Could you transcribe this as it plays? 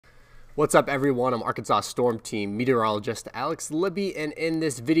What's up, everyone? I'm Arkansas Storm Team Meteorologist Alex Libby, and in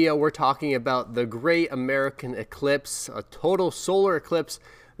this video we're talking about the Great American Eclipse, a total solar eclipse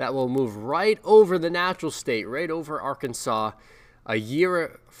that will move right over the natural state, right over Arkansas, a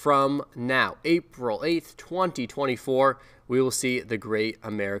year from now, April 8th, 2024. We will see the Great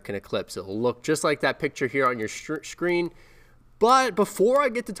American Eclipse. It will look just like that picture here on your screen. But before I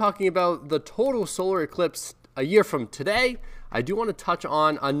get to talking about the total solar eclipse a year from today, I do want to touch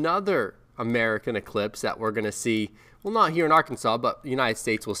on another American eclipse that we're going to see, well, not here in Arkansas, but the United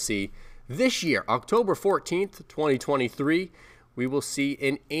States will see this year, October 14th, 2023. We will see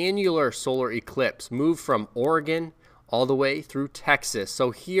an annular solar eclipse move from Oregon all the way through Texas.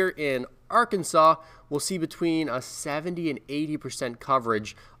 So here in Arkansas, we'll see between a 70 and 80%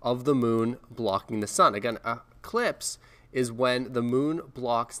 coverage of the moon blocking the sun. Again, eclipse is when the moon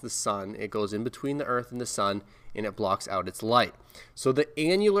blocks the sun. It goes in between the earth and the sun, and it blocks out its light. So the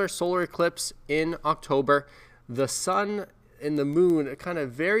annular solar eclipse in October, the sun and the moon kind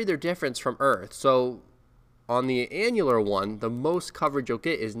of vary their difference from Earth. So on the annular one, the most coverage you'll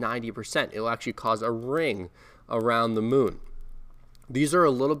get is 90%. It'll actually cause a ring around the moon. These are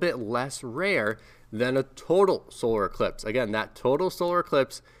a little bit less rare than a total solar eclipse. Again, that total solar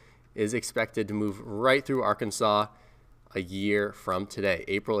eclipse is expected to move right through Arkansas a year from today,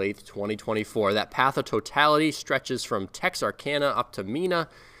 April 8th, 2024. That path of totality stretches from Texarkana up to Mena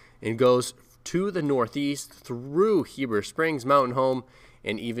and goes to the northeast through Heber Springs, Mountain Home,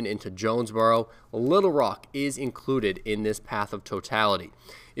 and even into Jonesboro. Little Rock is included in this path of totality.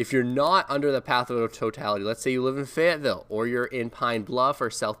 If you're not under the path of totality, let's say you live in Fayetteville or you're in Pine Bluff or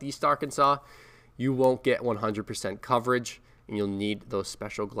Southeast Arkansas, you won't get 100% coverage, and you'll need those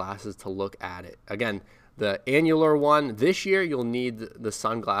special glasses to look at it. Again, the annular one this year, you'll need the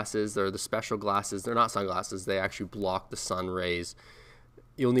sunglasses or the special glasses. They're not sunglasses. They actually block the sun rays.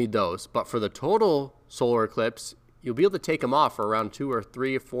 You'll need those. But for the total solar eclipse, you'll be able to take them off for around 2 or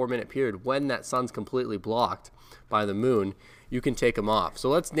 3 or 4 minute period when that sun's completely blocked by the moon. You can take them off. So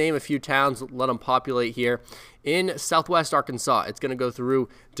let's name a few towns, let them populate here. In southwest Arkansas, it's going to go through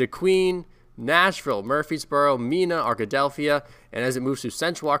DeQueen, Nashville, Murfreesboro, Mena, Arkadelphia, and as it moves through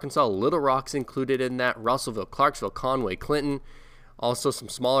central Arkansas, Little Rock's included in that, Russellville, Clarksville, Conway, Clinton. Also some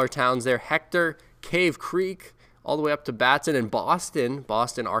smaller towns there, Hector, Cave Creek, all the way up to Batson and Boston,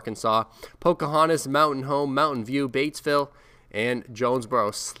 Arkansas, Pocahontas, Mountain Home, Mountain View, Batesville, and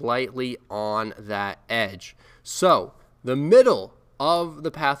Jonesboro slightly on that edge. So the middle of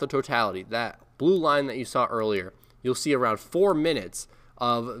the path of totality, that blue line that you saw earlier, you'll see around 4 minutes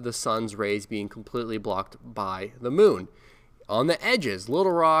of the sun's rays being completely blocked by the moon. On the edges,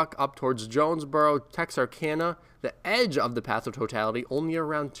 Little Rock up towards Jonesboro, Texarkana, the edge of the path of totality, only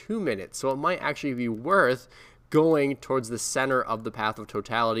around 2 minutes. So it might actually be worth going towards the center of the path of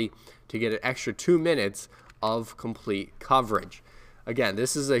totality to get an extra 2 minutes of complete coverage. Again,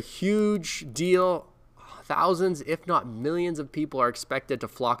 this is a huge deal. Thousands, if not millions of people are expected to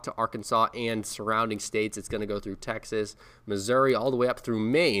flock to Arkansas and surrounding states. It's going to go through Texas, Missouri, all the way up through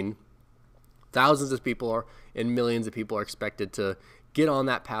Maine. Thousands of people and millions of people are expected to get on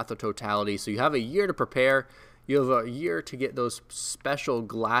that path of totality. So you have a year to prepare. You have a year to get those special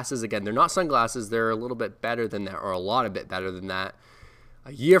glasses. Again, they're not sunglasses. They're a little bit better than that, or a lot of bit better than that.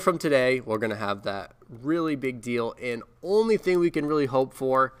 A year from today, we're going to have that really big deal. And only thing we can really hope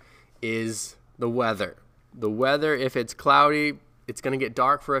for is the weather. The weather, if it's cloudy, it's going to get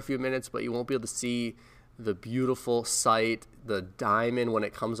dark for a few minutes, but you won't be able to see the beautiful sight, the diamond when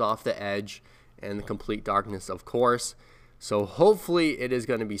it comes off the edge, and the complete darkness, of course. So hopefully it is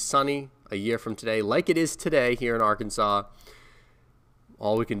going to be sunny a year from today, like it is today here in Arkansas.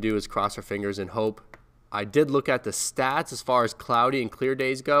 All we can do is cross our fingers and hope. I did look at the stats as far as cloudy and clear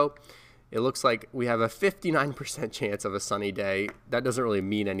days go. It looks like we have a 59% chance of a sunny day. That doesn't really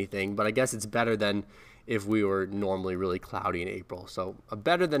mean anything, but I guess it's better than if we were normally really cloudy in April. So a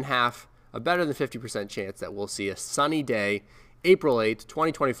better than 50% chance that we'll see a sunny day, April 8th,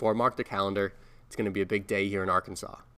 2024. Mark the calendar. It's going to be a big day here in Arkansas.